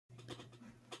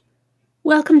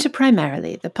Welcome to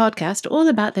Primarily, the podcast all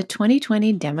about the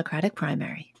 2020 Democratic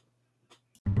primary.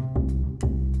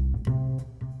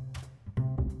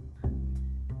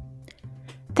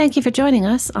 Thank you for joining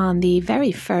us on the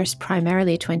very first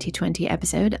Primarily 2020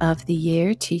 episode of the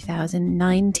year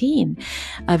 2019.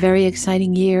 A very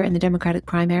exciting year in the Democratic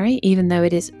primary, even though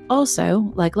it is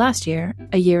also, like last year,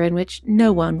 a year in which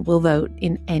no one will vote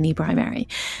in any primary.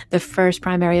 The first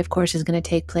primary, of course, is going to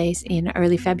take place in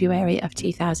early February of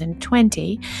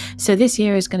 2020. So this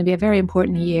year is going to be a very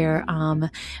important year,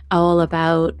 all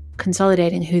about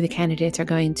consolidating who the candidates are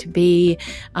going to be,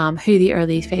 who the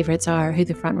early favorites are, who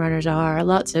the front runners are,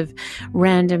 lots of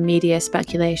random media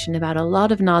speculation about a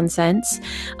lot of nonsense.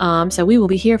 So we will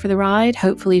be here for the ride,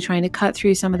 hopefully trying to cut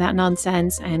through some of that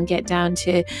nonsense and get down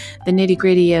to the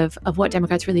nitty-gritty of what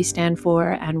Democrats really stand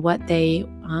for and what they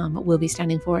will be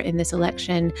standing for in this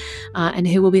election, and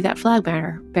who will be that flag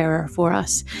bearer for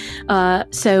us.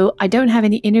 So I don't have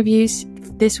any interviews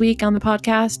this week on the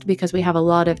podcast because we have a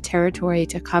lot of territory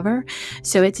to cover.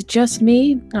 So it's just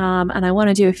me, and I want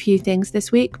to do a few things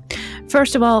this week.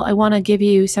 First of all, I want to give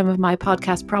you some of my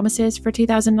podcast promises for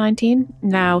 2019.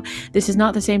 Now, this is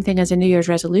not the same thing as a New Year's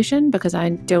resolution because I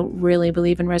don't really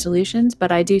believe in resolutions,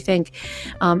 but I do think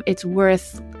it's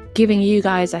worth giving you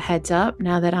guys a heads up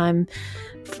now that I'm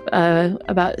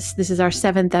this is our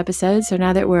 7th episode. So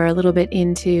now that we're a little bit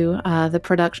into the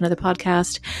production of the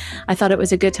podcast, I thought it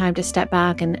was a good time to step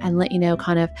back and let you know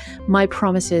kind of my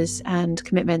promises and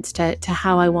commitments to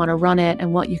how I want to run it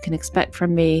and what you can expect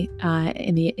from me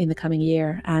in the coming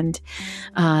year and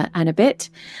a bit.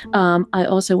 I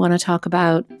also want to talk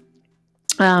about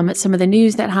some of the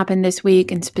news that happened this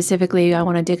week, and specifically I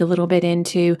want to dig a little bit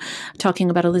into talking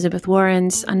about Elizabeth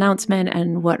Warren's announcement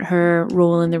and what her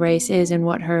role in the race is and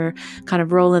what her kind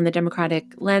of role in the Democratic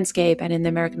landscape and in the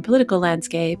American political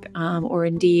landscape, or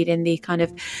indeed in the kind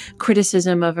of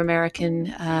criticism of American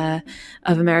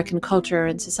culture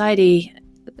and society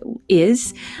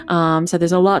is. So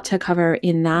there's a lot to cover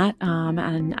in that.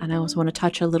 And I also want to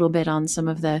touch a little bit on some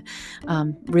of the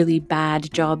really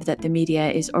bad job that the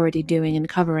media is already doing in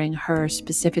covering her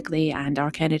specifically and our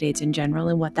candidates in general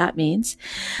and what that means.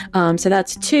 So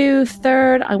that's 2.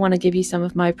 Third, I want to give you some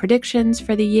of my predictions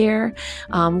for the year,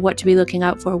 what to be looking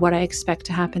out for, what I expect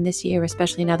to happen this year,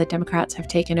 especially now that Democrats have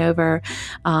taken over.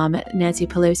 Nancy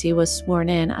Pelosi was sworn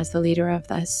in as the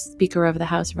Speaker of the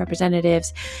House of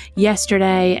Representatives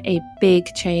yesterday. A big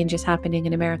change is happening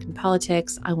in American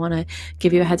politics. I want to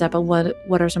give you a heads up on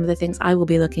what are some of the things I will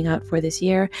be looking out for this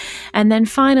year. And then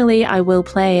finally, I will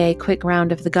play a quick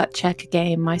round of the gut check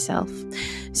game myself.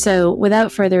 So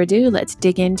without further ado, let's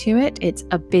dig into it. It's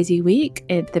a busy week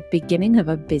at the beginning of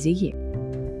a busy year.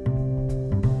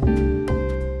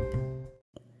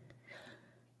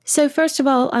 So first of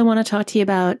all, I want to talk to you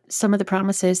about some of the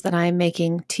promises that I'm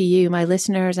making to you, my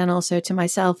listeners, and also to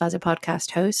myself as a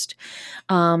podcast host.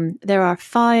 There are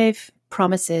 5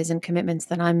 promises and commitments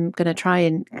that I'm going to try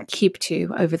and keep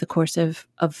to over the course of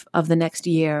the next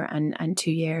year and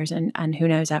 2 years and who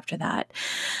knows after that.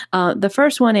 The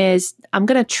first one is I'm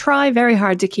going to try very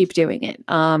hard to keep doing it.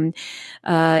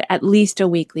 At least a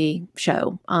weekly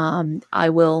show. I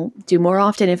will do more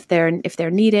often if they're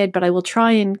needed, but I will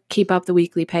try and keep up the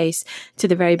weekly pace to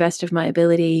the very best of my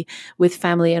ability with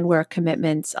family and work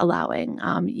commitments allowing.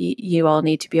 You all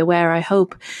need to be aware, I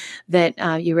hope,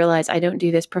 that you realize I don't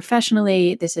do this professionally.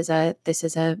 This is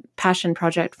a passion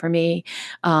project for me.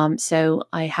 So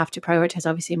I have to prioritize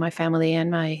obviously my family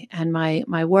and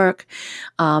my work.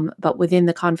 But within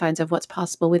the confines of what's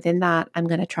possible within that, I'm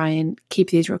going to try and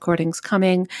keep these recordings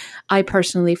coming. I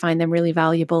personally find them really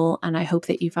valuable, and I hope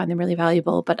that you find them really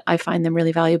valuable, but I find them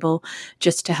really valuable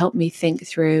just to help me think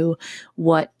through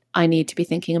what I need to be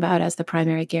thinking about as the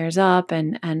primary gears up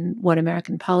and what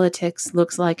American politics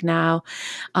looks like now.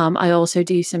 I also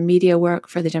do some media work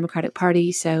for the Democratic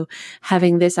Party, so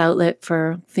having this outlet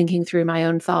for thinking through my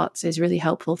own thoughts is really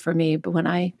helpful for me. But when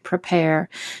I prepare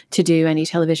to do any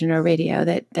television or radio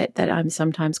that I'm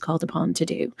sometimes called upon to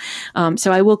do,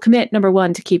 so I will commit, number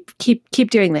 1, to keep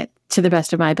doing that to the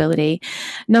best of my ability.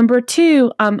 Number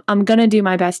 2, I'm going to do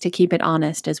my best to keep it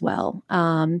honest as well.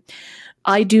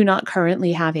 I do not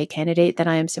currently have a candidate that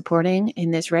I am supporting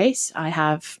in this race. I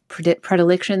have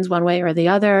predilections one way or the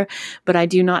other, but I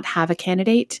do not have a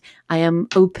candidate. I am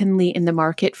openly in the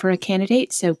market for a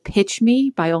candidate, so pitch me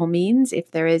by all means.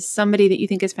 If there is somebody that you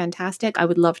think is fantastic, I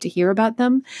would love to hear about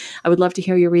them. I would love to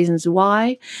hear your reasons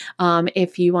why.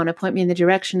 If you want to point me in the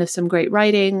direction of some great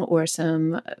writing or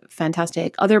some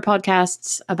fantastic other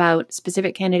podcasts about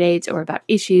specific candidates or about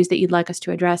issues that you'd like us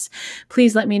to address,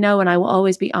 please let me know, and I will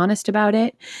always be honest about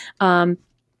it.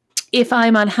 if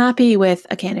I'm unhappy with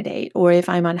a candidate, or if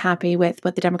I'm unhappy with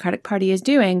what the Democratic Party is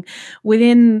doing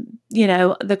within,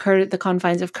 the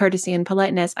confines of courtesy and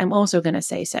politeness, I'm also going to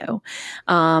say so.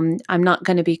 I'm not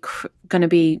going to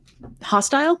be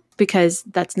hostile, because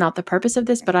that's not the purpose of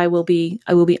this. But I will be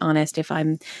honest if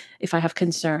I have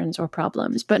concerns or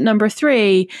problems. But number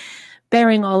 3,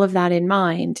 bearing all of that in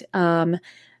mind,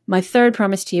 my third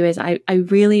promise to you is I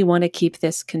really want to keep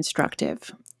this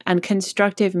constructive. And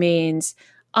constructive means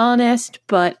honest,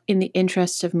 but in the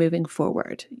interests of moving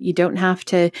forward. You don't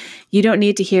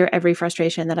need to hear every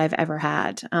frustration that I've ever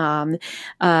had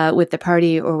with the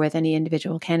party or with any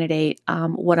individual candidate.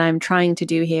 What I'm trying to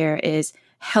do here is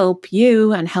help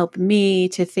you and help me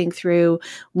to think through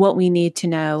what we need to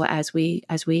know as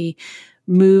we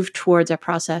move towards a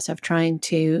process of trying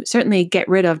to certainly get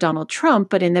rid of Donald Trump,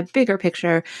 but in the bigger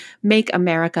picture, make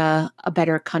America a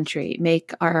better country,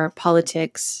 make our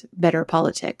politics better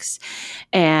politics.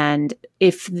 And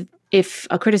if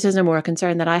a criticism or a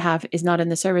concern that I have is not in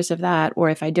the service of that, or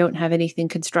if I don't have anything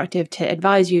constructive to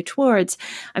advise you towards,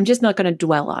 I'm just not going to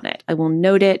dwell on it. I will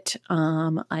note it.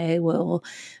 I will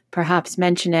perhaps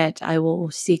mention it. I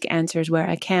will seek answers where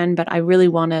I can, but I really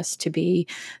want us to be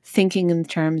thinking in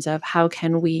terms of how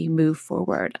can we move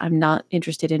forward. I'm not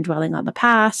interested in dwelling on the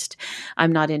past.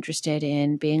 I'm not interested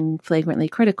in being flagrantly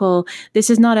critical. This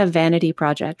is not a vanity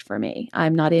project for me.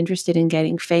 I'm not interested in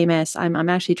getting famous. I'm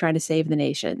actually trying to save the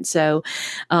nation. So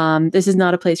this is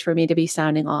not a place for me to be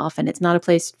sounding off, and it's not a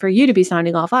place for you to be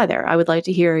sounding off either. I would like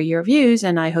to hear your views,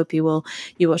 and I hope you will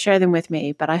share them with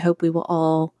me, but I hope we will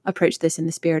all approach this in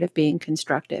the spirit of being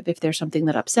constructive. If there's something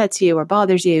that upsets you or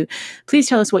bothers you, please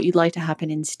tell us what you'd like to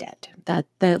happen instead. That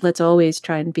let's always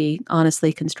try and be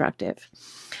honestly constructive.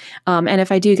 And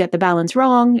if I do get the balance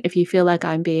wrong, if you feel like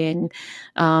I'm being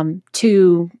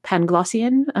too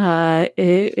Panglossian,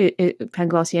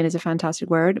 Panglossian is a fantastic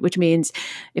word, which means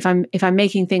if I'm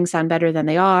making things sound better than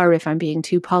they are, if I'm being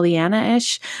too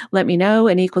Pollyanna-ish, let me know.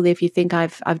 And equally, if you think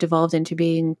I've devolved into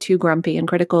being too grumpy and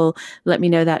critical, let me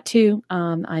know that too.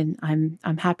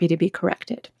 I'm happy to be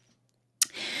corrected.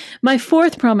 My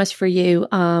fourth promise for you,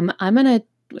 I'm going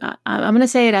to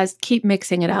say it as keep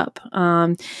mixing it up.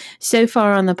 So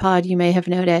far on the pod, you may have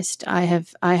noticed I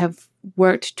have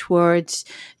worked towards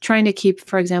trying to keep,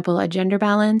 for example, a gender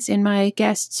balance in my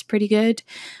guests pretty good.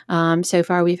 So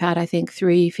far, we've had, I think,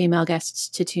 3 female guests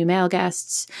to 2 male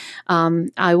guests.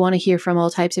 I want to hear from all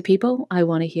types of people. I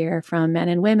want to hear from men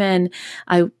and women.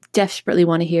 I desperately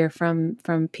want to hear from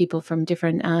people from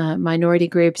different minority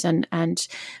groups and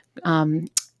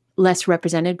less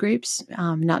represented groups,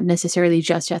 not necessarily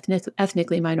just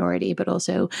ethnically minority, but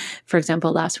also, for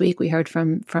example, last week we heard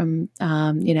from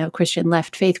Christian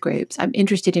left faith groups. I'm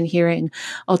interested in hearing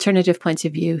alternative points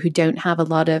of view who don't have a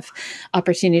lot of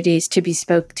opportunities to be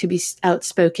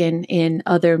outspoken in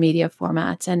other media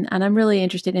formats, and I'm really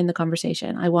interested in the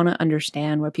conversation. I want to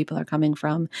understand where people are coming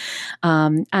from,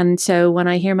 and so when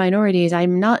I hear minorities,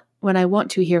 when I want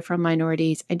to hear from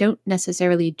minorities, I don't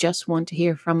necessarily just want to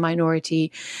hear from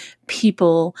minority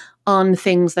people on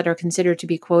things that are considered to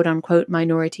be quote unquote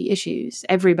minority issues.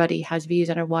 Everybody has views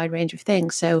on a wide range of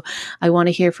things. So I want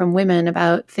to hear from women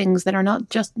about things that are not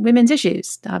just women's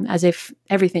issues, as if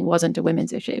everything wasn't a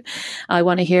women's issue. I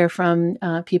want to hear from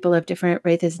people of different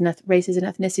races and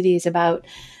ethnicities about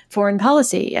foreign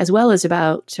policy, as well as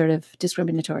about sort of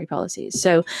discriminatory policies.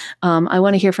 So I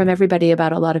want to hear from everybody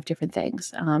about a lot of different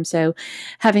things. So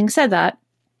having said that,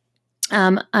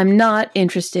 I'm not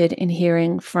interested in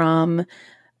hearing from,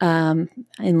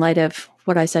 in light of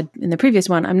what I said in the previous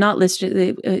one, I'm not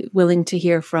willing to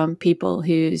hear from people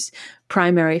whose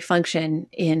primary function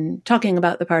in talking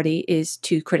about the party is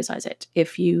to criticize it.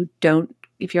 If you're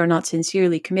not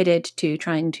sincerely committed to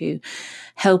trying to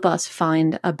help us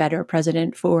find a better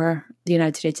president for the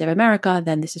United States of America,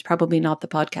 then this is probably not the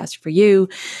podcast for you.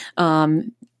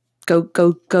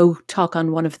 Go talk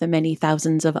on one of the many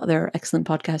thousands of other excellent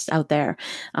podcasts out there.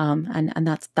 And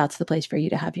that's the place for you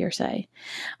to have your say.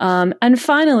 And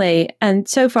finally, and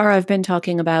so far I've been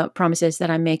talking about promises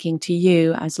that I'm making to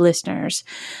you as listeners.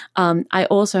 I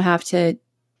also have to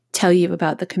tell you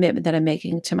about the commitment that I'm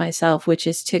making to myself, which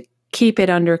is to keep it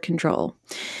under control.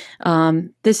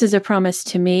 This is a promise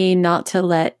to me not to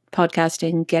let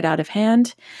podcasting get out of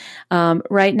hand.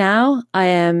 Right now, I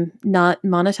am not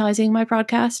monetizing my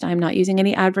podcast. I'm not using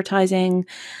any advertising.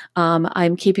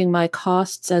 I'm keeping my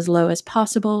costs as low as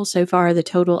possible. So far, the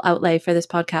total outlay for this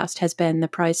podcast has been the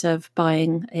price of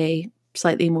buying a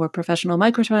slightly more professional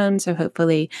microphone, so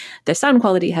hopefully the sound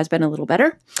quality has been a little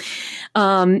better.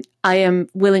 I am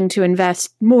willing to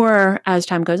invest more as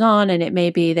time goes on, and it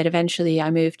may be that eventually I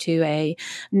move to a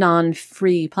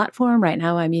non-free platform. Right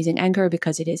now I'm using Anchor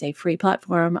because it is a free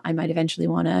platform. I might eventually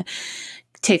want to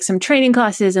take some training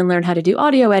classes and learn how to do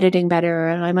audio editing better,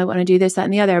 and I might want to do this, that,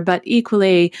 and the other. But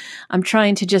equally, I'm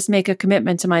trying to just make a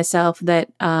commitment to myself that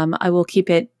I will keep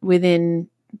it under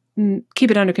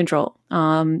control,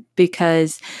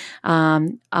 because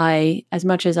as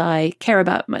much as I care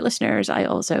about my listeners, I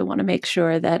also want to make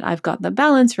sure that I've got the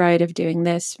balance right of doing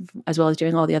this as well as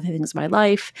doing all the other things in my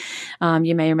life.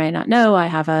 You may or may not know, I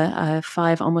have a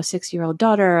 5, almost 6-year-old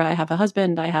daughter. I have a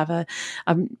husband. I have a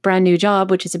brand new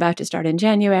job, which is about to start in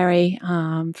January.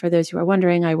 For those who are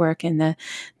wondering, I work in the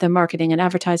marketing and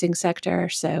advertising sector.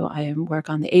 So I work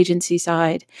on the agency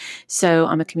side. So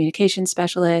I'm a communication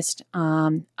specialist.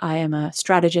 I am a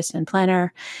strategist and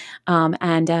planner.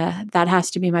 And that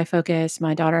has to be my focus.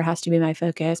 My daughter has to be my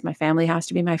focus. My family has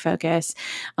to be my focus.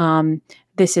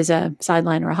 This is a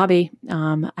sideline or a hobby.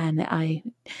 And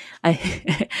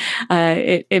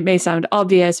it may sound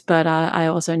obvious, but I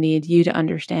also need you to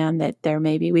understand that there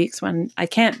may be weeks when I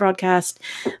can't broadcast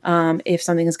if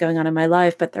something is going on in my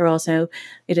life, but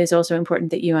it is also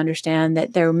important that you understand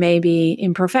that there may be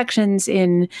imperfections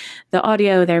in the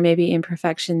audio. There may be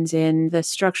imperfections in the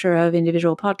structure of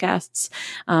individual podcasts.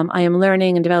 I am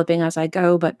learning and developing as I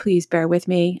go, but please bear with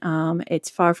me. It's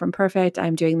far from perfect.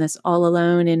 I'm doing this all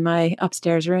alone in my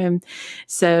upstairs room.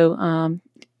 So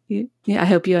I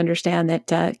hope you understand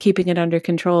that keeping it under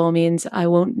control means I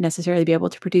won't necessarily be able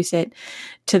to produce it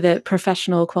to the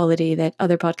professional quality that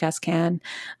other podcasts can.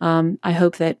 I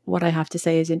hope that what I have to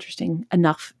say is interesting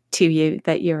enough to you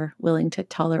that you're willing to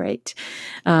tolerate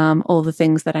all the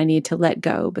things that I need to let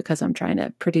go because I'm trying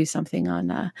to produce something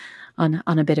on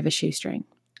a bit of a shoestring.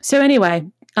 So anyway,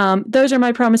 those are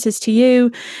my promises to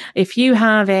you. If you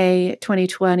have a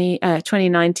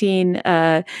 2019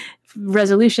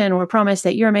 resolution or promise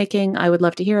that you're making, I would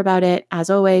love to hear about it. As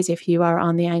always, if you are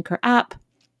on the Anchor app,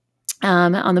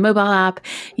 on the mobile app,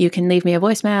 you can leave me a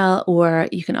voicemail, or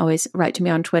you can always write to me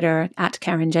on Twitter at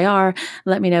KarenJR.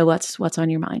 Let me know what's on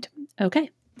your mind. Okay.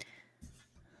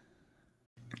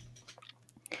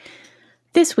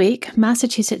 This week,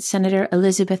 Massachusetts Senator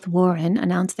Elizabeth Warren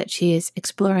announced that she is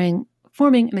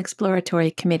forming an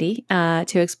exploratory committee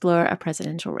to explore a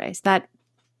presidential race. That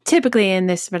typically in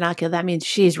this vernacular, that means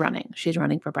she's running. She's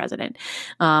running for president.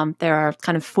 There are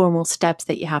kind of formal steps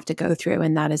that you have to go through,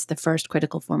 and that is the first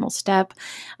critical formal step.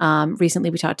 Recently,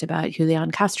 we talked about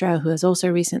Julian Castro, who has also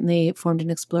recently formed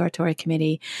an exploratory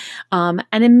committee. And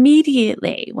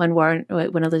immediately when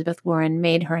Elizabeth Warren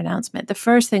made her announcement, the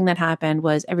first thing that happened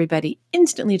was everybody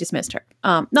instantly dismissed her.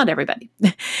 Not everybody.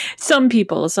 Some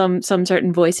people, some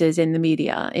certain voices in the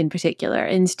media in particular,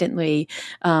 instantly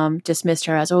dismissed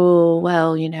her as, oh,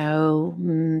 well,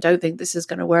 don't think this is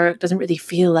going to work. Doesn't really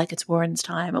feel like it's Warren's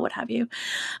time, or what have you.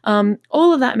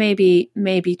 All of that may be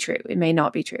true. It may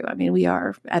not be true. I mean, we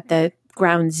are at the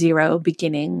ground zero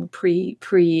beginning,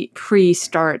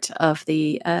 pre-start of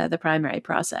the primary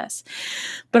process.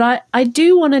 But I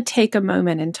do want to take a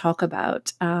moment and talk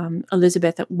about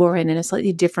Elizabeth Warren in a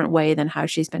slightly different way than how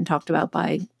she's been talked about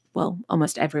by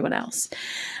almost everyone else.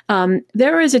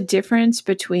 There is a difference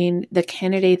between the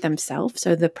candidate themselves,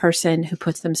 so the person who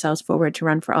puts themselves forward to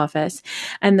run for office,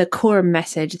 and the core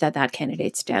message that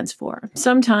candidate stands for.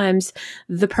 Sometimes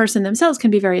the person themselves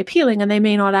can be very appealing, and they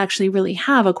may not actually really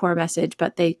have a core message,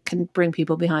 but they can bring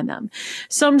people behind them.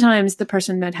 Sometimes the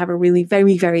person might have a really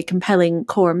very, very compelling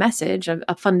core message,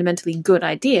 a fundamentally good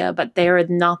idea, but they are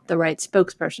not the right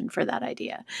spokesperson for that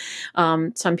idea.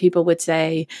 Some people would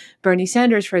say Bernie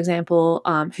Sanders, for example,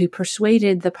 who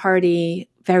persuaded the party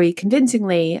very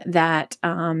convincingly that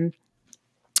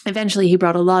eventually he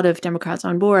brought a lot of Democrats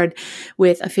on board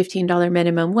with a $15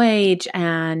 minimum wage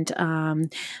and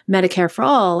Medicare for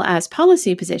all as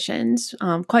policy positions,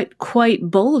 quite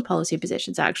bold policy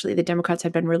positions, actually, the Democrats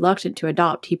had been reluctant to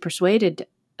adopt. He persuaded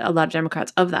a lot of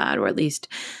Democrats of that, or at least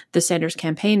the Sanders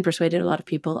campaign persuaded a lot of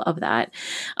people of that.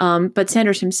 But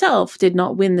Sanders himself did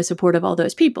not win the support of all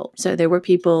those people. So there were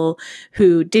people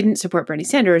who didn't support Bernie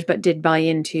Sanders, but did buy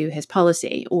into his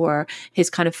policy or his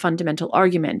kind of fundamental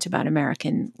argument about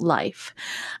American life.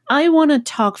 I want to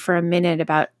talk for a minute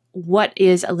about what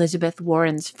is Elizabeth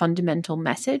Warren's fundamental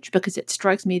message, because it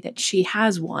strikes me that she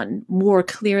has one more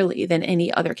clearly than any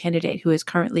other candidate who is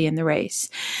currently in the race.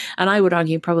 And I would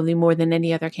argue probably more than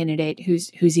any other candidate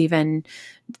who's even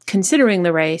considering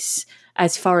the race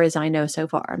as far as I know so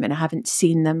far. I mean, I haven't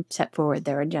seen them set forward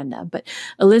their agenda, but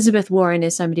Elizabeth Warren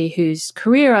is somebody whose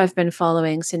career I've been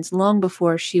following since long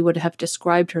before she would have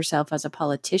described herself as a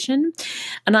politician.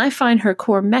 And I find her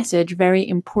core message very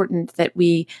important that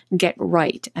we get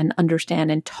right and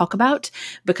understand and talk about,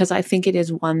 because I think it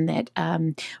is one that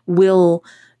will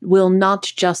not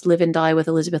just live and die with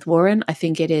Elizabeth Warren. I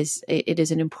think it is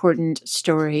an important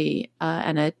story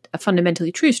and a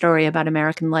fundamentally true story about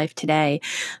American life today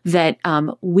that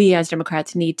we as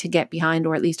Democrats need to get behind,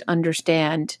 or at least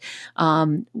understand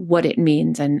what it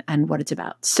means and what it's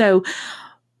about. So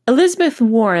Elizabeth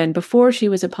Warren, before she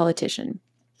was a politician,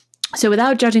 so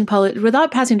without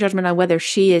passing judgment on whether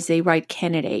she is the right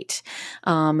candidate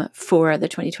for the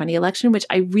 2020 election, which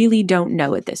I really don't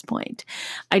know at this point,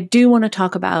 I do want to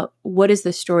talk about what is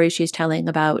the story she's telling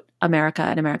about America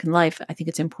and American life. I think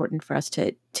it's important for us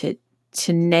to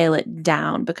nail it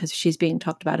down, because she's being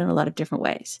talked about in a lot of different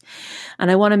ways. And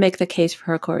I want to make the case for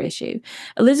her core issue.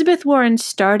 Elizabeth Warren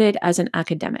started as an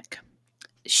academic.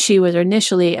 She was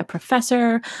initially a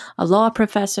professor, a law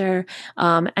professor,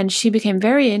 and she became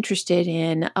very interested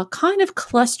in a kind of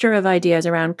cluster of ideas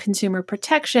around consumer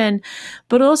protection,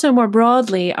 but also more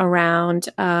broadly around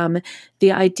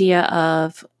the idea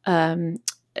of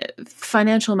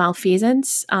financial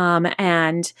malfeasance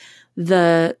and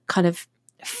the kind of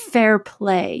fair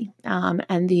play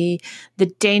and the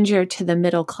danger to the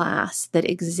middle class that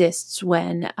exists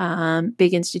when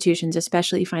big institutions,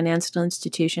 especially financial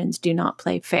institutions, do not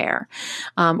play fair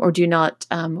or do not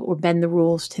or bend the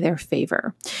rules to their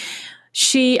favor.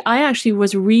 I actually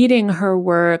was reading her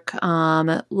work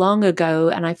long ago,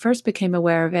 and I first became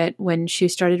aware of it when she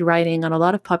started writing on a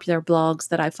lot of popular blogs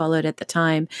that I followed at the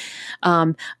time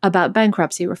about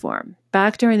bankruptcy reform.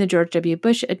 Back during the George W.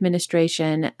 Bush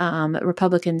administration,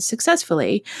 Republicans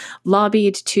successfully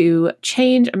lobbied to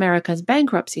change America's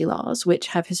bankruptcy laws, which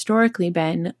have historically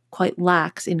been quite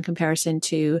lax in comparison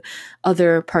to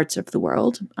other parts of the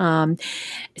world,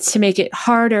 to make it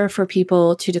harder for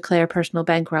people to declare personal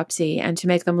bankruptcy and to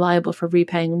make them liable for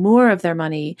repaying more of their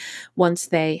money once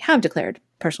they have declared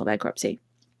personal bankruptcy.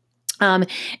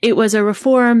 It was a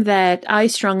reform that I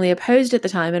strongly opposed at the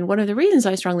time. And one of the reasons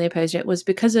I strongly opposed it was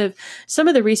because of some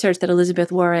of the research that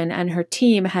Elizabeth Warren and her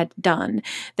team had done.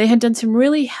 They had done some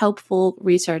really helpful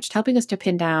research helping us to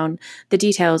pin down the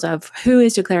details of who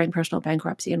is declaring personal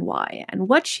bankruptcy and why. And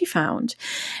what she found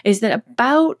is that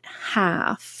about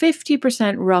half,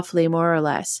 50% roughly, more or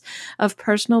less, of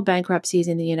personal bankruptcies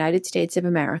in the United States of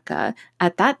America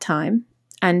at that time,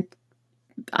 and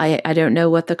I don't know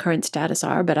what the current status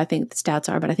are, but I think the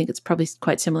stats are, but I think it's probably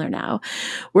quite similar now,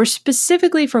 were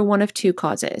specifically for one of two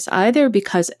causes, either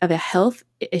because of a health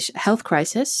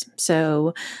crisis,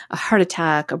 so a heart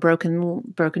attack, a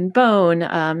broken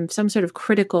bone, some sort of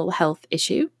critical health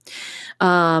issue,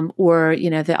 or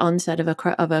the onset of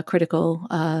a critical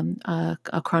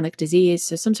a chronic disease,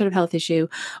 so some sort of health issue,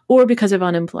 or because of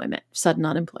unemployment, sudden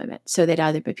unemployment. So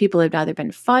people had either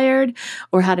been fired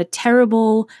or had a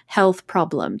terrible health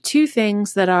problem. Two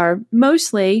things that are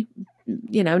mostly,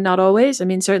 not always. I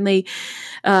mean, certainly,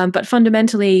 but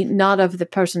fundamentally not of the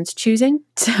person's choosing.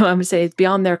 So I would say it's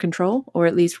beyond their control, or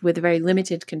at least with very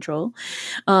limited control.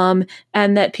 And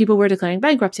that people were declaring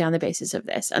bankruptcy on the basis of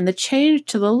this. And the change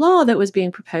to the law that was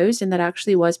being proposed and that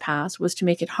actually was passed was to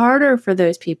make it harder for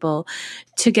those people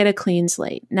to get a clean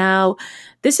slate. Now,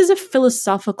 this is a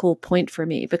philosophical point for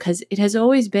me, because it has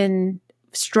always been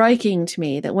striking to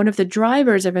me that one of the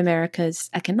drivers of America's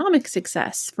economic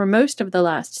success for most of the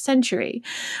last century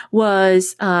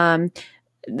was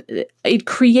it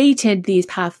created these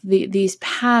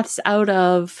paths out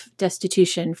of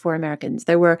destitution for Americans.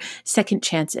 There were second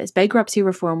chances. Bankruptcy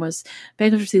laws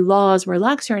were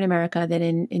laxer in America than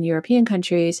in European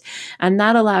countries, and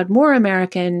that allowed more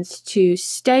Americans to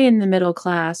stay in the middle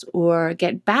class or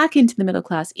get back into the middle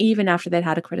class even after they'd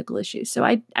had a critical issue. So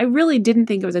I really didn't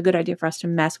think it was a good idea for us to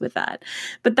mess with that.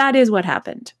 But that is what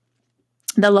happened.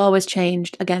 The law was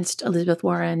changed against Elizabeth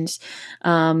Warren's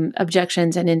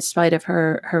objections and in spite of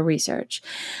her research.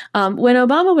 When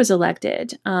Obama was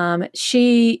elected,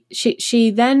 she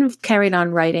then carried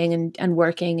on writing and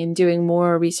working and doing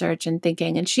more research and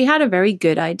thinking. And she had a very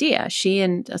good idea. She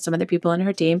and some other people on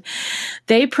her team,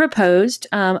 they proposed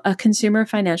a Consumer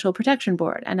Financial Protection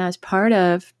Board. And as part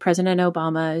of President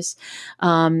Obama's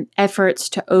efforts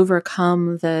to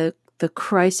overcome the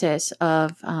crisis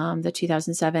of the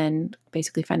 2007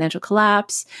 basically financial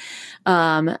collapse,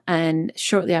 and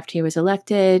shortly after he was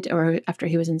elected, or after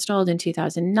he was installed in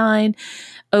 2009,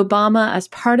 Obama, as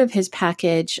part of his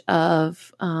package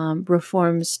of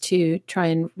reforms to try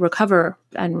and recover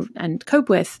cope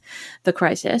with the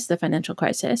crisis, the financial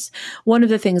crisis, one of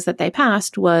the things that they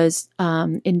passed was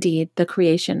indeed the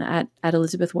creation at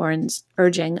Elizabeth Warren's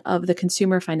urging of the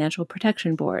Consumer Financial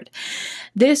Protection Board.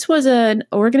 This was an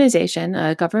organization,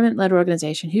 a government-led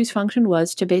organization, whose function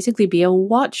was to basically be a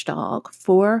watchdog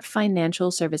for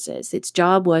financial services. Its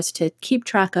job was to keep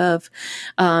track of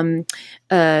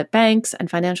banks and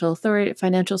financial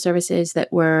services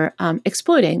that were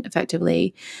exploiting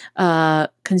effectively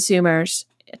consumers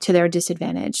to their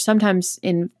disadvantage, sometimes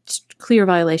in clear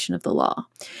violation of the law.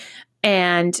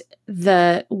 And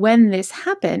when this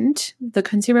happened, the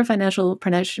Consumer Financial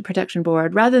Protection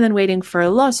Board, rather than waiting for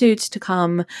lawsuits to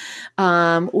come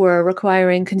or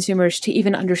requiring consumers to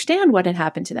even understand what had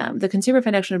happened to them, the Consumer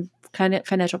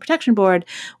Financial Protection Board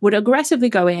would aggressively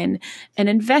go in and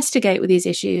investigate with these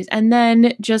issues, and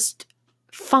then just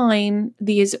fine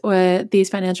these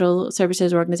financial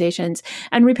services organizations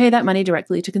and repay that money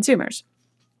directly to consumers.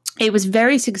 It was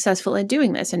very successful in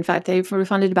doing this. In fact, they've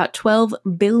refunded about $12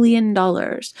 billion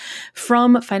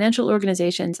from financial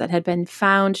organizations that had been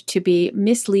found to be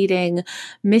misleading,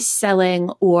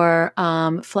 misselling, or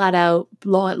flat out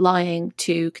lying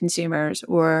to consumers,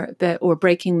 or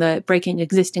breaking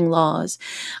existing laws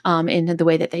in the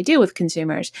way that they deal with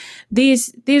consumers.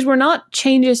 These were not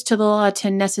changes to the law to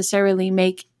necessarily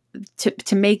make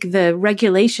the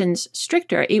regulations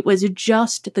stricter. It was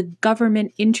just the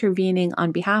government intervening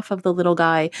on behalf of the little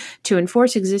guy to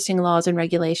enforce existing laws and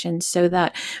regulations so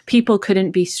that people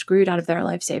couldn't be screwed out of their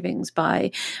life savings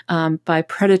by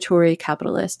predatory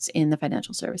capitalists in the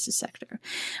financial services sector.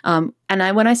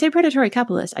 When I say predatory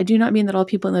capitalists, I do not mean that all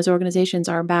people in those organizations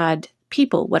are bad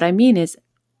people. What I mean is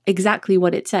exactly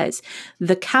what it says.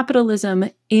 The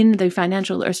capitalism in the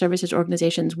financial or services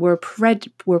organizations were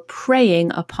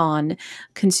preying upon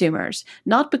consumers,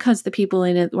 not because the people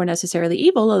in it were necessarily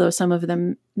evil, although some of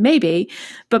them may be,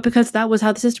 but because that was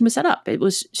how the system was set up. It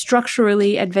was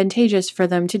structurally advantageous for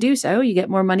them to do so. You get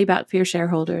more money back for your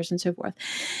shareholders and so forth.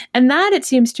 And that, it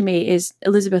seems to me, is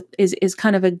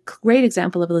kind of a great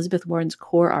example of Elizabeth Warren's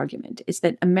core argument, is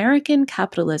that American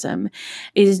capitalism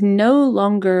is no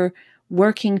longer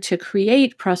working to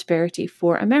create prosperity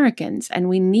for Americans. And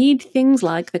we need things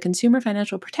like the Consumer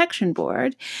Financial Protection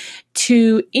Board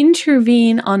to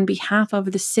intervene on behalf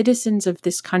of the citizens of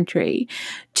this country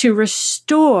to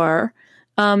restore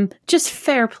just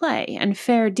fair play and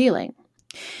fair dealing.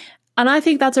 And I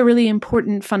think that's a really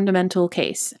important fundamental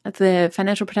case. The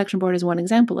Financial Protection Board is one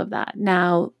example of that.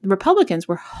 Now, Republicans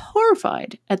were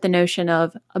horrified at the notion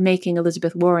of making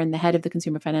Elizabeth Warren the head of the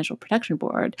Consumer Financial Protection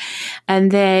Board,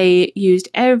 and they used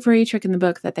every trick in the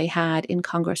book that they had in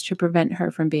Congress to prevent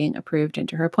her from being approved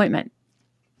into her appointment.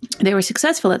 They were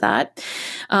successful at that.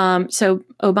 So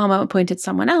Obama appointed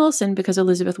someone else, and because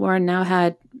Elizabeth Warren now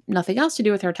had nothing else to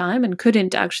do with her time and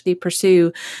couldn't actually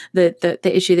pursue the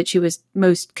issue that she was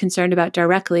most concerned about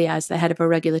directly as the head of a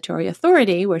regulatory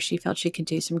authority where she felt she could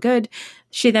do some good,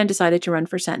 she then decided to run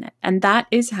for Senate. And that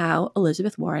is how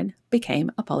Elizabeth Warren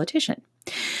became a politician.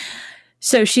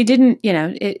 So she didn't,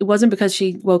 it wasn't because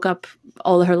she woke up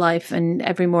all her life and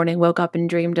every morning woke up and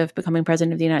dreamed of becoming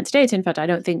president of the United States. In fact, I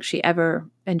don't think she ever,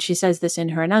 and she says this in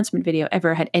her announcement video,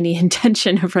 ever had any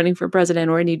intention of running for president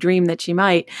or any dream that she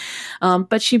might.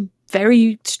 But she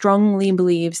very strongly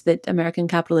believes that American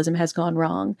capitalism has gone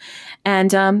wrong.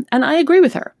 And I agree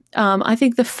with her. I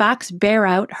think the facts bear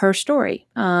out her story.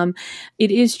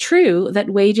 It is true that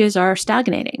wages are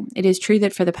stagnating. It is true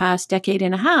that for the past decade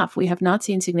and a half, we have not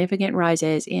seen significant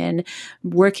rises in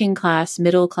working class,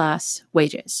 middle class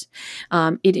wages.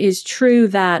 It is true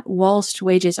that whilst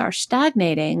wages are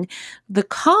stagnating, the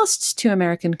costs to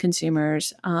American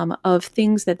consumers of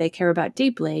things that they care about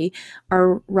deeply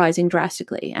are rising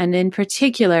drastically. And in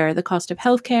particular, the cost of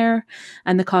healthcare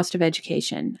and the cost of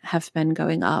education have been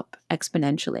going up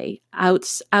exponentially,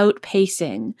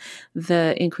 outpacing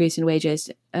the increase in wages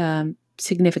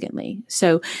significantly.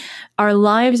 So our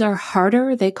lives are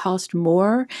harder. They cost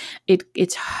more.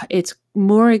 It's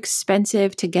more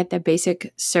expensive to get the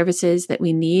basic services that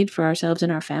we need for ourselves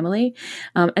and our family.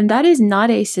 And that is not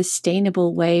a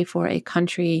sustainable way for a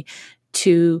country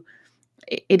to.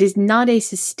 It is not a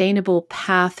sustainable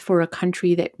path for a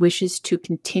country that wishes to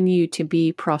continue to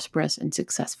be prosperous and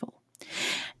successful.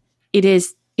 It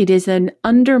is an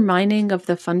undermining of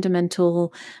the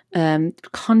fundamental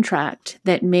contract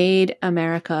that made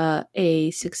America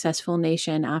a successful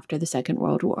nation after the Second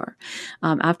World War.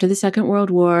 After the Second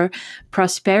World War,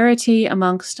 prosperity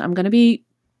amongst, I'm going to be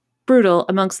brutal,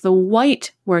 amongst the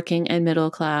white working and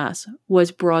middle class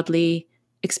was broadly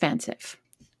expansive.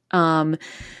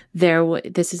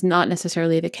 This is not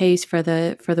necessarily the case for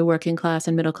the working class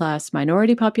and middle class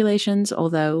minority populations,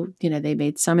 although they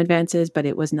made some advances, but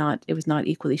it was not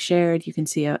equally shared. You can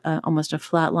see almost a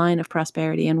flat line of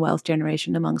prosperity and wealth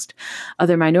generation amongst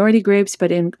other minority groups,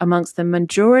 but amongst the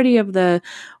majority of the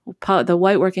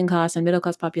white working class and middle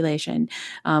class population,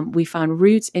 we found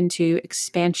roots into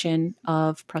expansion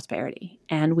of prosperity,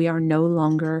 and we are no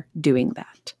longer doing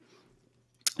that.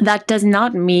 That does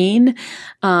not mean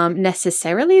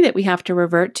necessarily that we have to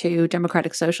revert to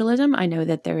democratic socialism. I know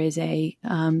that there is a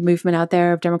movement out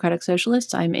there of democratic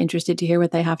socialists. I'm interested to hear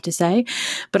what they have to say.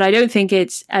 But I don't think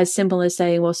it's as simple as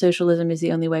saying, well, socialism is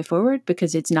the only way forward,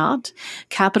 because it's not.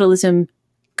 Capitalism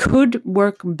could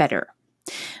work better.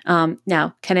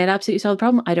 Now, can it absolutely solve the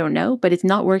problem? I don't know, but it's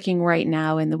not working right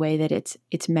now in the way that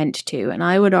it's meant to. And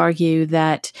I would argue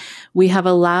that we have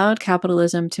allowed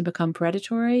capitalism to become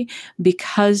predatory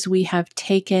because we have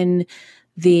taken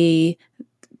the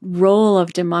role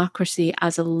of democracy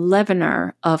as a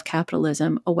leavener of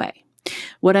capitalism away.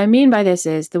 What I mean by this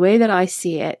is, the way that I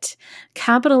see it,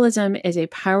 capitalism is a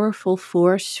powerful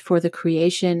force for the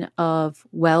creation of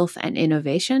wealth and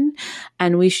innovation,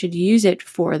 and we should use it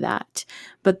for that.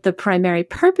 But the primary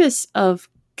purpose of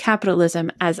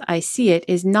capitalism, as I see it,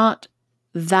 is not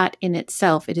that in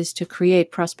itself. It is to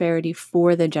create prosperity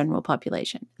for the general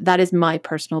population. That is my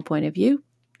personal point of view.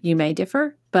 You may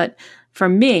differ, but for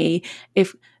me,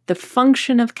 if the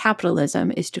function of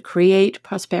capitalism is to create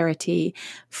prosperity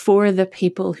for the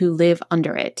people who live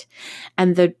under it,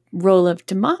 and the role of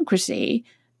democracy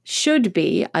should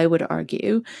be, I would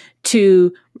argue,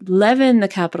 to leaven the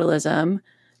capitalism,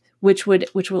 which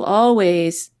will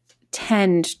always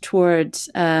tend towards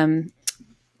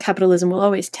capitalism will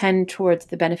always tend towards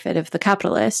the benefit of the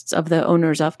capitalists, of the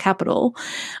owners of capital.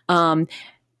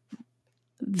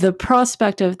 The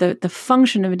prospect of the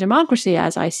function of a democracy,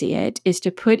 as I see it, is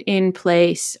to put in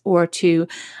place or to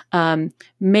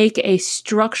make a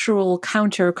structural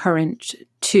countercurrent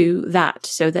to that,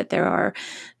 so that there are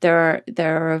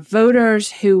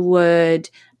voters who would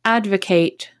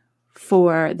advocate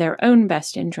for their own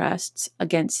best interests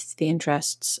against the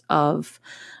interests of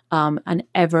an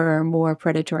ever more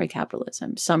predatory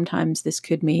capitalism. Sometimes this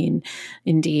could mean,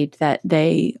 indeed, that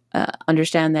they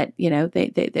understand that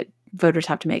that voters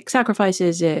have to make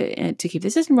sacrifices to keep the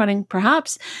system running,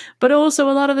 perhaps. But also,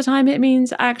 a lot of the time, it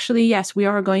means actually, yes, we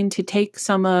are going to take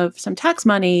some tax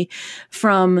money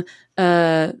from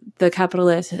from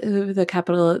capitalism,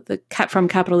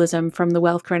 from the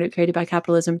wealth created by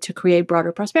capitalism, to create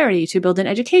broader prosperity, to build an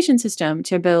education system,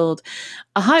 to build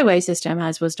a highway system,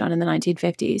 as was done in the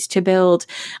 1950s, to build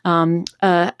a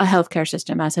healthcare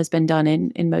system, as has been done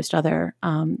in most other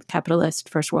capitalist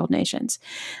first world nations.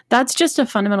 That's just a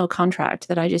fundamental contract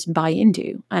that I just buy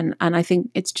into, and I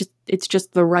think it's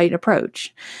just the right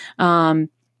approach.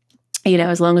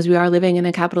 As long as we are living in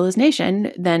a capitalist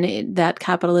nation, then that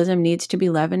capitalism needs to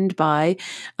be leavened by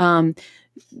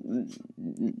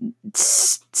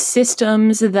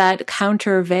systems that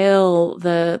countervail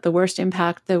the worst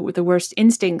impact, the worst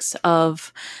instincts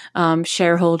of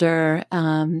shareholder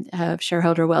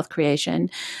wealth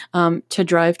creation, to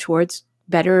drive towards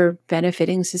better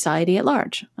benefiting society at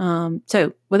large.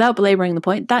 So without belaboring the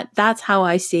point, that's how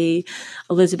I see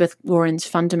Elizabeth Warren's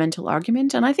fundamental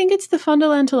argument. And I think it's the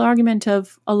fundamental argument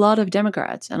of a lot of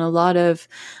Democrats and a lot of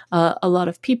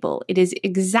people. It is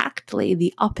exactly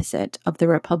the opposite of the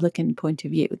Republican point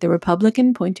of view. The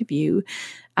Republican point of view,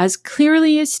 as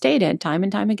clearly is stated time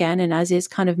and time again, and as is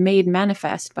kind of made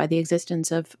manifest by the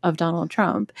existence of Donald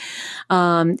Trump,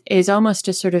 is almost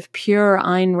a sort of pure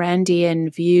Ayn Randian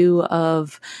view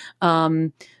of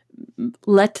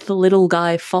let the little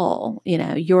guy fall.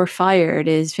 You're fired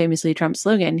is famously Trump's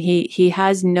slogan. He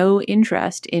has no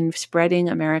interest in spreading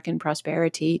American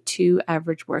prosperity to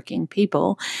average working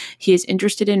people. He is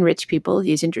interested in rich people.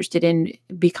 He's interested in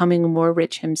becoming more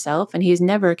rich himself. And he's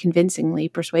never convincingly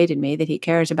persuaded me that he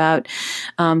cares about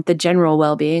the general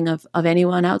well-being of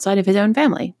anyone outside of his own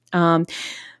family. But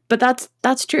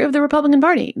that's true of the Republican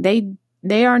Party.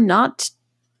 They are not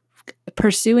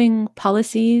pursuing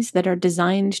policies that are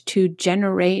designed to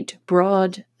generate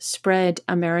broad spread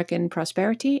American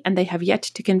prosperity, and they have yet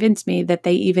to convince me that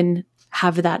they even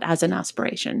have that as an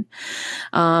aspiration.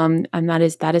 And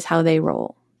that is how they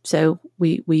roll. So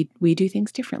we do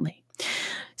things differently.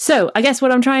 So I guess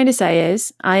what I'm trying to say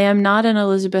is, I am not an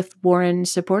Elizabeth Warren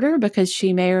supporter, because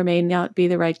she may or may not be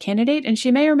the right candidate, and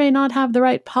she may or may not have the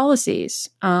right policies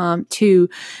to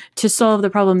solve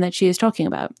the problem that she is talking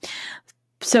about.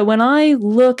 So when I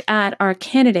look at our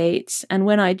candidates and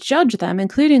when I judge them,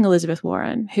 including Elizabeth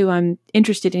Warren, who I'm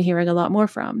interested in hearing a lot more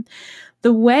from,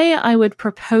 The way I would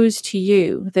propose to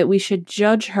you that we should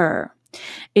judge her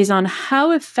is on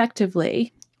how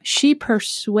effectively she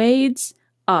persuades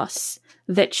us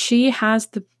that she has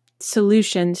the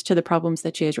solutions to the problems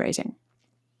that she is raising.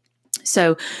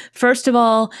 So, first of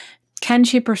all, can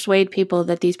she persuade people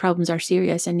that these problems are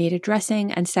serious and need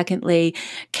addressing? And secondly,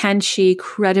 can she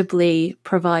credibly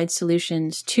provide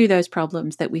solutions to those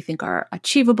problems that we think are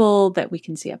achievable, that we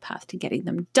can see a path to getting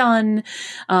them done,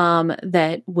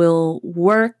 that will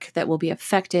work, that will be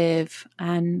effective,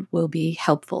 and will be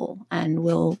helpful, and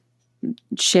will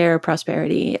share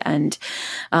prosperity and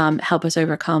help us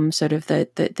overcome sort of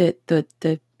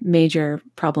the major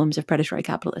problems of predatory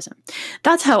capitalism.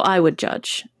 That's how I would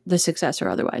judge the success or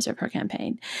otherwise of her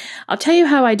campaign. I'll tell you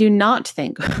how I do not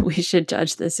think we should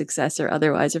judge the success or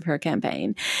otherwise of her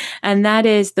campaign. And that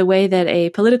is the way that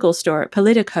a Politico story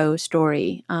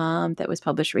that was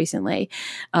published recently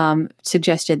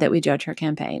suggested that we judge her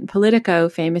campaign. Politico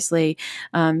famously,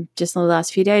 just in the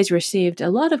last few days, received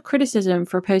a lot of criticism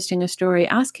for posting a story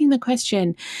asking the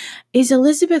question, is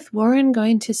Elizabeth Warren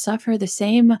going to suffer the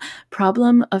same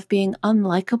problem of being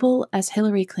unlikable as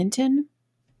Hillary Clinton?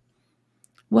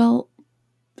 Well,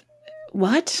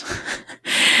 what?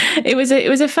 It was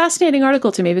a fascinating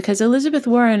article to me because Elizabeth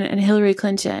Warren and Hillary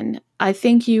Clinton, I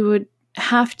think you would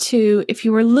have to, if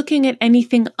you were looking at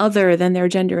anything other than their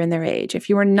gender and their age, if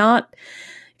you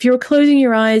were closing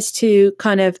your eyes to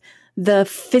kind of the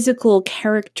physical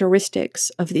characteristics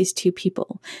of these two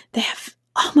people, they have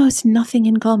almost nothing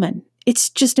in common. It's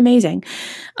just amazing.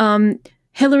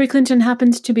 Hillary Clinton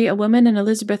happens to be a woman and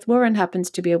Elizabeth Warren happens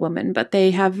to be a woman, but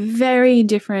they have very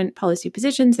different policy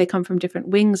positions. They come from different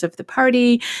wings of the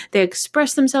party. They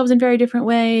express themselves in very different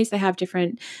ways. They have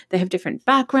different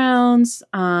backgrounds.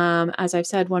 As I've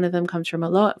said, one of them comes from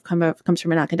comes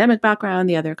from an academic background.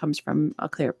 The other comes from a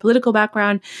clear political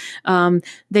background.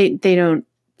 They don't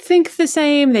think the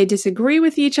same. They disagree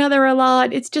with each other a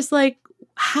lot. It's just like,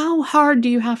 how hard do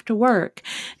you have to work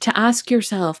to ask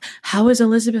yourself, how is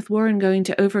Elizabeth Warren going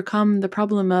to overcome the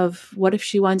problem of what if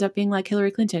she winds up being like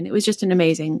Hillary Clinton? It was just an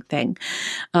amazing thing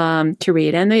to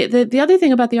read. And the other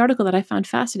thing about the article that I found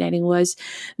fascinating was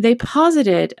they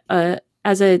posited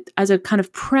as a kind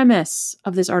of premise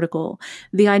of this article,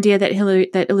 the idea that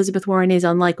Elizabeth Warren is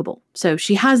unlikable. So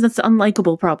she has this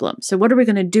unlikable problem. So what are we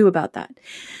going to do about that?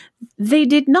 They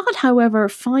did not, however,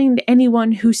 find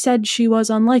anyone who said she was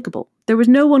unlikable. There was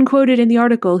no one quoted in the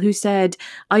article who said,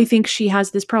 I think she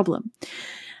has this problem.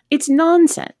 It's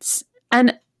nonsense.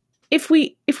 And if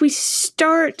we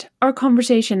start our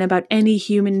conversation about any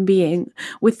human being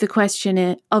with the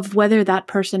question of whether that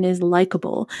person is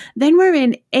likable, then we're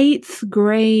in 8th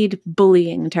grade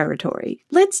bullying territory.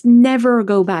 Let's never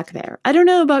go back there. I don't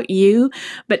know about you,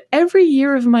 but every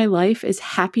year of my life is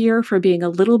happier for being a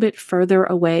little bit further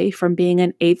away from being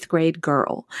an 8th grade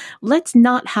girl. Let's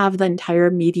not have the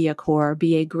entire media corps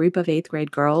be a group of 8th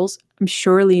grade girls.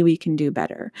 Surely we can do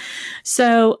better.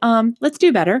 So let's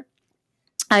do better.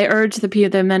 I urge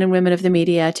the men and women of the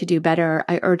media to do better.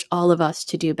 I urge all of us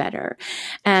to do better.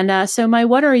 And so my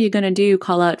what are you going to do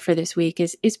call out for this week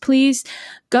is please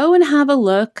go and have a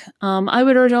look. I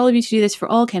would urge all of you to do this for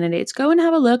all candidates. Go and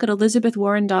have a look at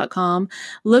elizabethwarren.com.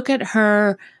 Look at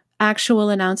her actual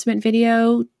announcement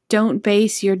video. Don't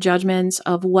base your judgments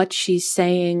of what she's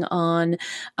saying on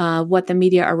what the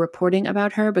media are reporting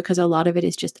about her, because a lot of it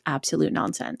is just absolute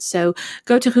nonsense. So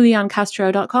go to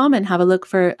juliancastro.com and have a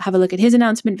look at his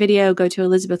announcement video. Go to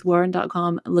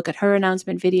elizabethwarren.com, look at her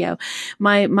announcement video.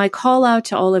 My call out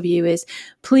to all of you is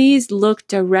please look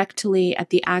directly at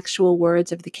the actual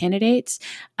words of the candidates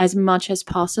as much as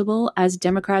possible. As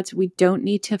Democrats, we don't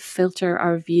need to filter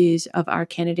our views of our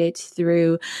candidates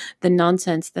through the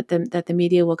nonsense that the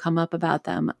media will come up about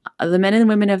them. The men and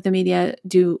women of the media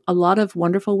do a lot of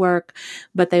wonderful work,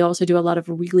 but they also do a lot of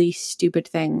really stupid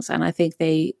things. And I think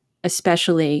they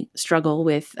especially struggle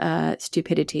with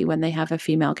stupidity when they have a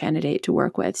female candidate to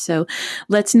work with. So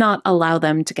let's not allow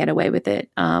them to get away with it.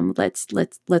 Let's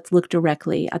look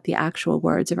directly at the actual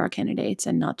words of our candidates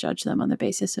and not judge them on the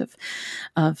basis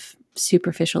of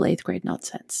superficial 8th grade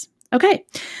nonsense. Okay,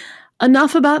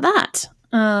 enough about that.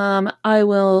 I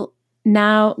will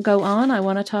now go on. I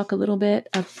want to talk a little bit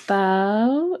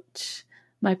about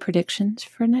my predictions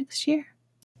for next year.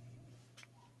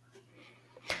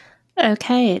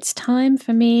 Okay, it's time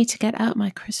for me to get out my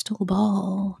crystal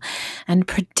ball and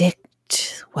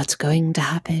predict what's going to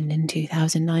happen in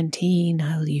 2019.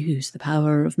 I'll use the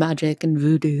power of magic and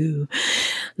voodoo.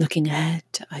 Looking ahead,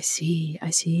 I see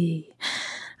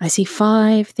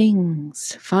 5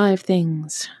 things.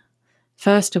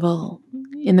 First of all,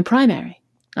 in the primary,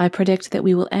 I predict that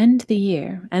we will end the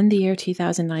year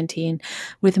 2019,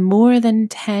 with more than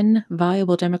 10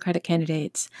 viable Democratic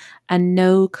candidates and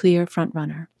no clear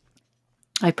frontrunner.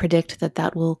 I predict that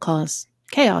that will cause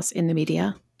chaos in the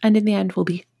media, and in the end will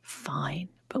be fine,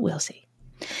 but we'll see.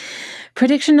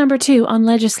 Prediction number 2 on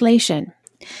legislation.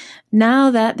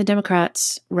 Now that the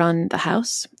Democrats run the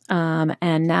House,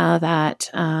 and now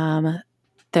that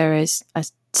there is a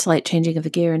slight changing of the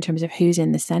gear in terms of who's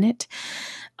in the Senate,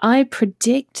 I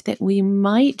predict that we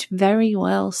might very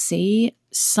well see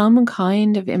some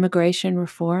kind of immigration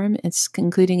reform,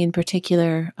 including in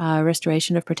particular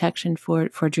restoration of protection for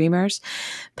Dreamers,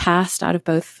 passed out of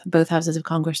both houses of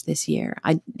Congress this year.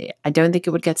 I don't think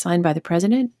it would get signed by the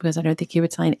president, because I don't think he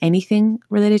would sign anything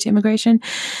related to immigration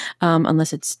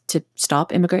unless it's to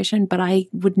stop immigration. But I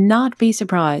would not be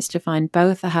surprised to find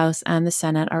both the House and the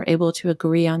Senate are able to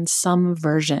agree on some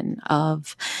version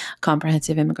of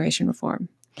comprehensive immigration reform.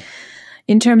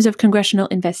 In terms of congressional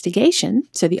investigation,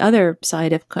 so the other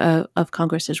side of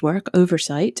Congress's work,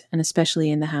 oversight, and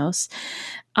especially in the House,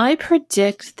 I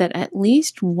predict that at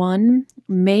least one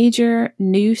major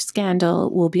new scandal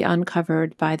will be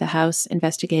uncovered by the House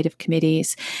investigative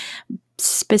committees,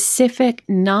 specific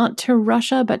not to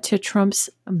Russia, but to Trump's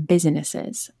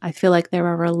businesses. I feel like there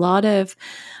are a lot of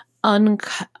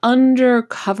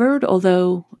undercovered,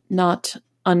 although not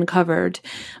uncovered,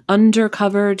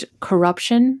 undercovered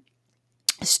corruption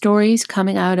stories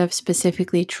coming out of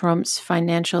specifically Trump's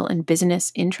financial and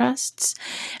business interests,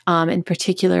 in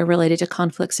particular related to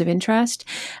conflicts of interest.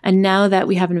 And now that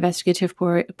we have investigative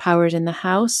powers in the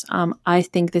House, I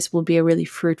think this will be a really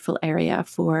fruitful area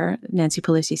for Nancy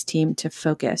Pelosi's team to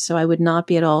focus. So I would not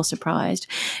be at all surprised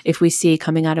if we see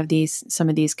coming out of some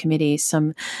of these committees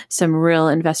some real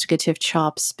investigative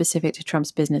chops specific to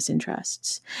Trump's business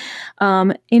interests.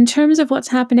 In terms of what's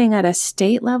happening at a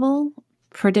state level,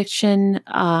 prediction,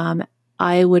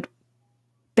 I would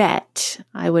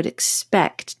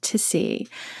expect to see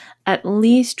at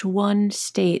least one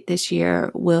state this year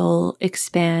will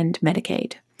expand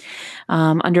Medicaid.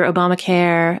 Under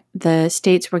Obamacare, the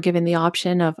states were given the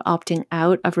option of opting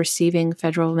out of receiving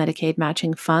federal Medicaid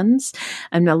matching funds,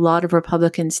 and a lot of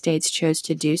Republican states chose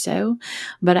to do so.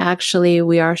 But actually,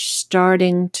 we are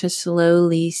starting to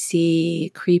slowly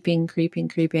see creeping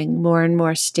more and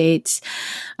more states,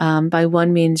 by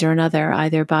one means or another,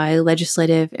 either by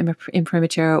legislative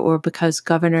imprimatur or because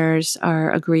governors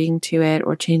are agreeing to it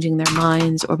or changing their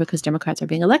minds, or because Democrats are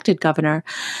being elected governor.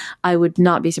 I would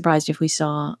not be surprised if we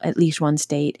saw at least one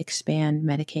state expand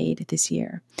Medicaid this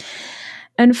year.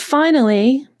 And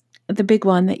finally, the big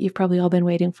one that you've probably all been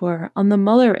waiting for, on the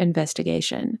Mueller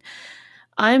investigation.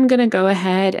 I'm going to go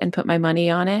ahead and put my money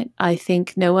on it. I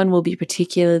think no one will be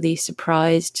particularly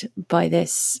surprised by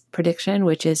this prediction,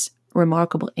 which is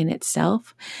remarkable in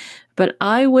itself. But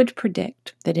I would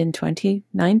predict that in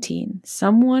 2019,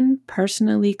 someone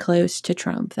personally close to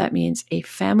Trump, that means a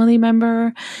family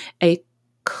member,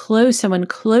 someone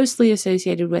closely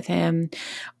associated with him,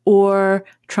 or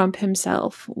Trump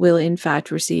himself, will in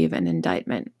fact receive an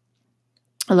indictment.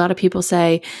 A lot of people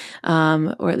say,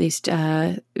 or at least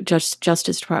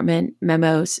Justice Department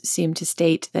memos seem to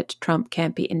state that Trump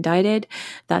can't be indicted.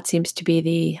 That seems to be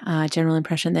the general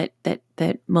impression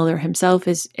that Mueller himself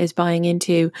is buying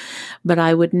into. But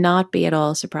I would not be at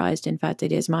all surprised. In fact,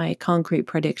 it is my concrete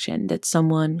prediction that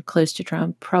someone close to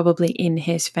Trump, probably in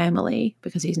his family,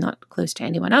 because he's not close to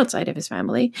anyone outside of his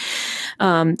family,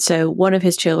 so one of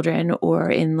his children or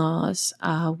in-laws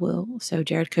will, so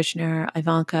Jared Kushner,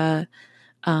 Ivanka,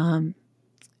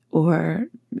 or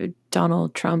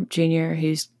Donald Trump Jr.,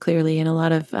 who's clearly in a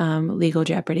lot of legal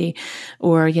jeopardy,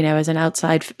 or, as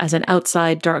an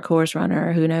outside dark horse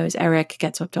runner, who knows, Eric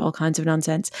gets up to all kinds of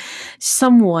nonsense.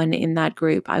 Someone in that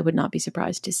group, I would not be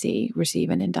surprised to see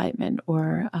receive an indictment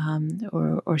or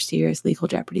serious legal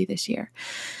jeopardy this year.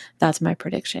 That's my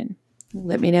prediction.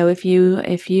 Let me know if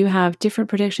you have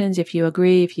different predictions, if you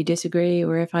agree, if you disagree,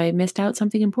 or if I missed out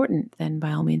something important, then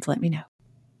by all means, let me know.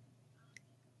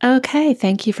 Okay,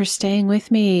 thank you for staying with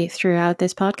me throughout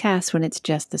this podcast when it's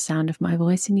just the sound of my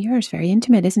voice and yours. Very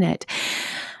intimate, isn't it?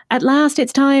 At last,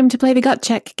 it's time to play the gut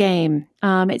check game.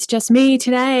 It's just me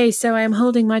today, so I am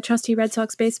holding my trusty Red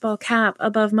Sox baseball cap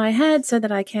above my head so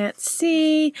that I can't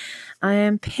see. I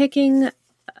am picking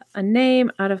a name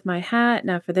out of my hat.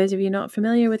 Now, for those of you not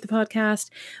familiar with the podcast,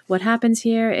 what happens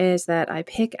here is that I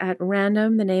pick at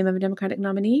random the name of a Democratic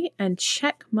nominee and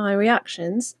check my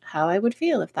reactions, how I would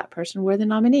feel if that person were the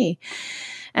nominee.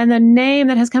 And the name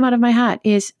that has come out of my hat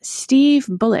is Steve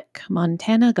Bullock,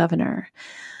 Montana governor.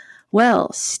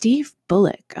 Well, Steve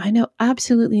Bullock, I know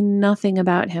absolutely nothing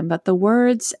about him, but the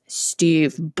words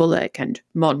Steve Bullock and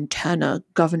Montana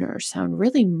governor sound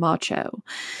really macho.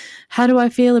 How do I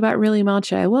feel about really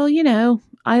macho? Well,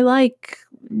 I like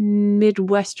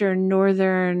Midwestern,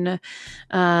 Northern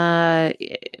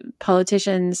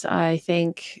politicians. I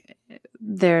think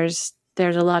there's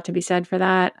a lot to be said for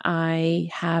that. I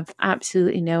have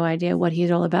absolutely no idea what he's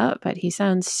all about, but he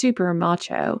sounds super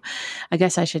macho. I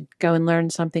guess I should go and learn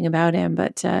something about him,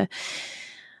 but I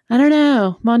don't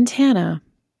know. Montana's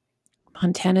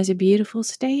a beautiful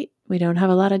state. We don't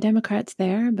have a lot of Democrats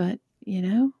there, but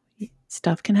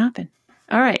stuff can happen.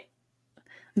 All right.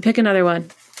 Pick another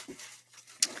one.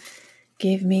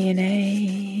 Give me a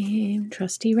name.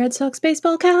 Trusty Red Sox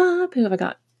baseball cap. Who have I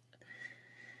got?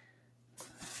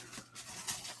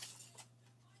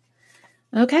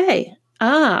 Okay.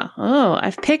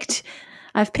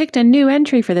 I've picked a new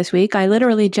entry for this week. I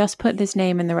literally just put this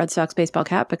name in the Red Sox baseball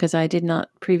cap because I did not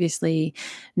previously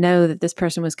know that this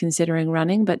person was considering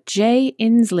running, but Jay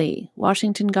Inslee,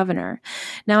 Washington governor.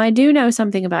 Now, I do know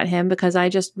something about him because I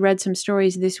just read some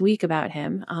stories this week about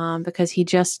him because he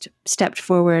just stepped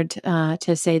forward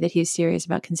to say that he's serious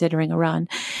about considering a run.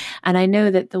 And I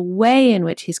know that the way in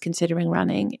which he's considering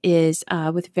running is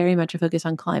with very much a focus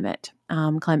on climate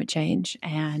change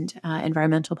and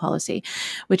environmental policy,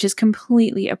 which is completely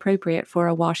appropriate for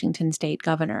a Washington state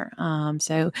governor.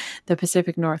 So the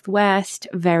Pacific Northwest,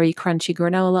 very crunchy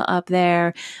granola up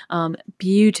there,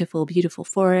 beautiful, beautiful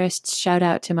forests. Shout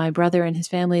out to my brother and his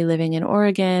family living in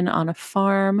Oregon on a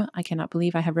farm. I cannot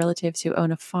believe I have relatives who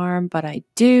own a farm, but I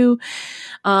do.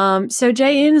 So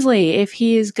Jay Inslee, if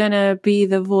he is going to be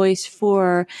the voice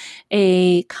for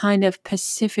a kind of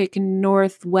Pacific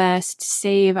Northwest,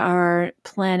 save our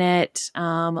planet,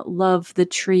 love the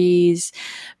trees,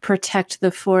 protect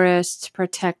the forests,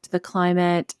 protect the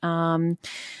climate,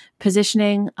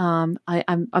 positioning. I'm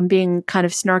being kind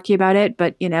of snarky about it,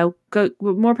 but go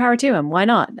more power to him. Why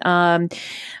not?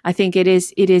 I think it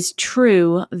is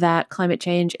true that climate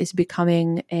change is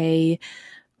becoming a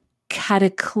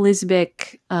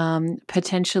cataclysmic,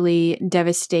 potentially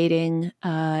devastating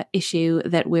issue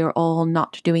that we're all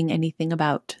not doing anything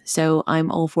about. So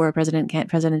I'm all for a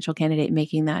presidential candidate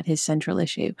making that his central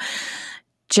issue.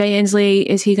 Jay Inslee,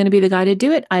 is he going to be the guy to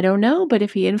do it? I don't know, but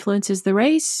if he influences the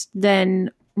race,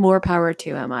 then more power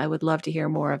to him. I would love to hear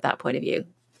more of that point of view.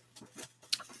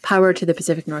 Power to the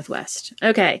Pacific Northwest.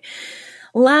 Okay.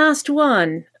 Last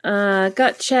one,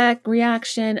 gut check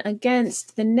reaction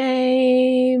against the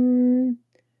name.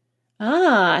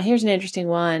 Here's an interesting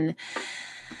one.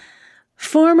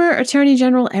 Former Attorney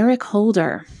General Eric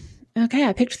Holder. Okay,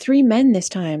 I picked 3 men this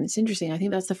time. It's interesting. I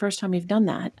think that's the first time we've done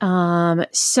that.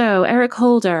 So Eric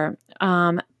Holder,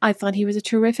 I thought he was a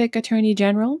terrific Attorney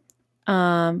General.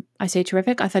 I say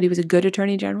terrific. I thought he was a good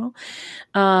Attorney General.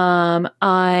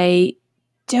 I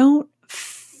don't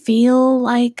feel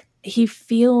like he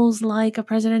feels like a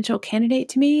presidential candidate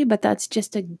to me, but that's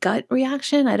just a gut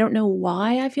reaction. I don't know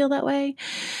why I feel that way.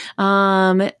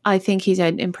 I think he's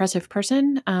an impressive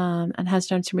person and has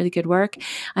done some really good work.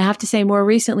 I have to say, more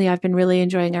recently, I've been really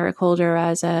enjoying Eric Holder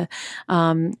as a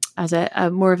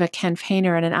more of a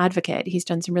campaigner and an advocate. He's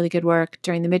done some really good work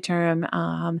during the midterm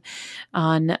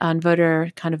on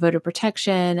voter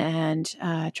protection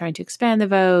and trying to expand the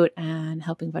vote and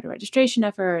helping voter registration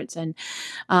efforts. And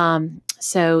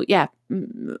so, yeah,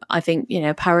 I think,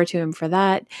 power to him for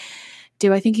that.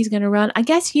 Do I think he's going to run? I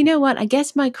guess, you know what? I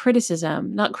guess my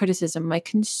concern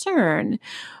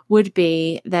would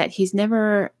be that he's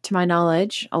never, to my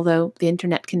knowledge, although the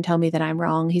internet can tell me that I'm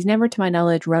wrong, he's never, to my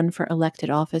knowledge, run for elected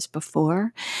office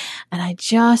before. And I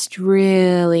just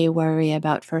really worry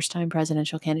about first-time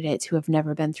presidential candidates who have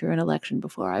never been through an election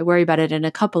before. I worry about it in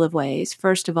a couple of ways.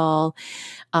 First of all,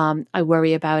 I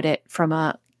worry about it from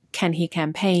a can he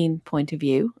campaign point of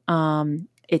view.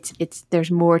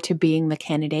 There's more to being the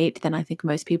candidate than I think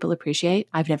most people appreciate.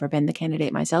 I've never been the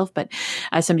candidate myself, but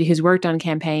as somebody who's worked on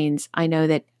campaigns, I know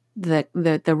that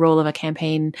the role of a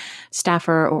campaign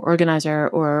staffer or organizer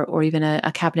or even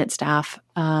a cabinet staff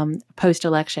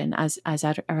post-election, as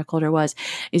Eric Holder was,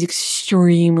 is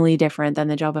extremely different than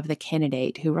the job of the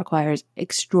candidate, who requires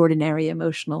extraordinary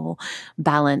emotional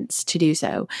balance to do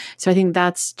so. So I think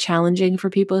that's challenging for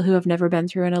people who have never been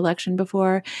through an election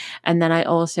before. And then I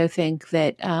also think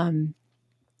that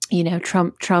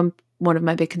Trump, one of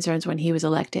my big concerns when he was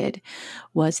elected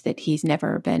was that he's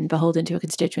never been beholden to a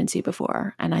constituency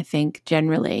before. And I think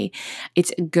generally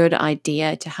it's a good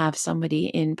idea to have somebody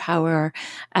in power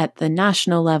at the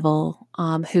national level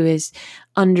who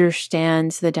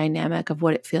understands the dynamic of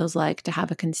what it feels like to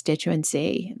have a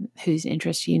constituency whose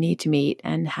interests you need to meet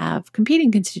and have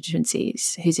competing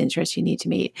constituencies whose interests you need to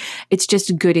meet. It's just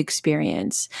a good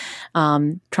experience.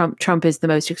 Trump is the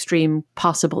most extreme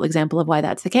possible example of why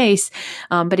that's the case.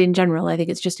 But in general, I think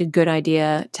it's just a good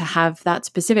idea to have that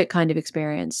specific kind of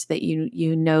experience that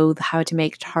you know how to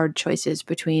make hard choices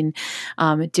between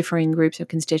differing groups of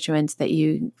constituents that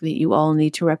you all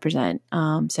need to represent.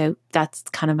 So that's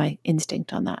kind of my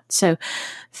instinct on that. So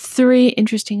 3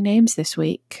 interesting names this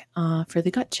week for the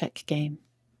gut check game.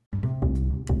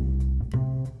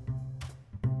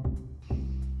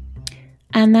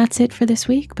 And that's it for this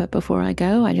week. But before I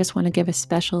go, I just want to give a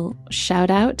special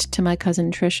shout out to my cousin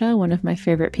Trisha, one of my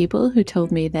favorite people, who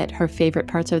told me that her favorite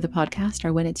parts of the podcast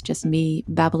are when it's just me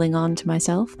babbling on to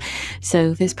myself.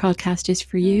 So this podcast is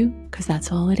for you, because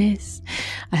that's all it is.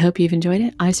 I hope you've enjoyed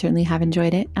it. I certainly have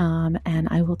enjoyed it. And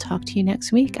I will talk to you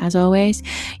next week. As always,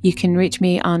 you can reach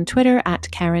me on Twitter at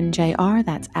KarinJR.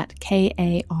 That's at KarinJR.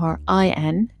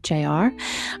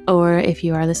 Or if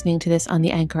you are listening to this on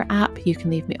the Anchor app, you can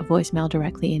leave me a voicemail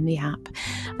directly in the app.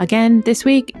 Again, this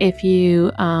week, if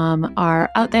you are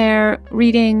out there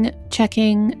reading,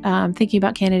 checking, thinking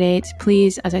about candidates,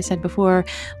 please, as I said before,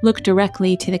 look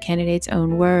directly to the candidate's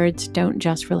own words. Don't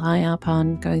just rely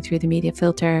upon going through the media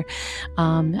filter.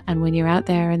 And when you're out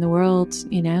there in the world,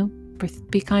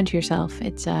 be kind to yourself.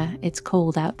 It's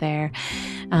cold out there.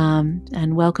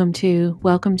 And welcome to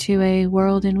a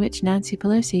world in which Nancy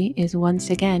Pelosi is once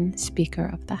again Speaker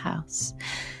of the House.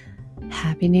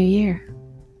 Happy New Year.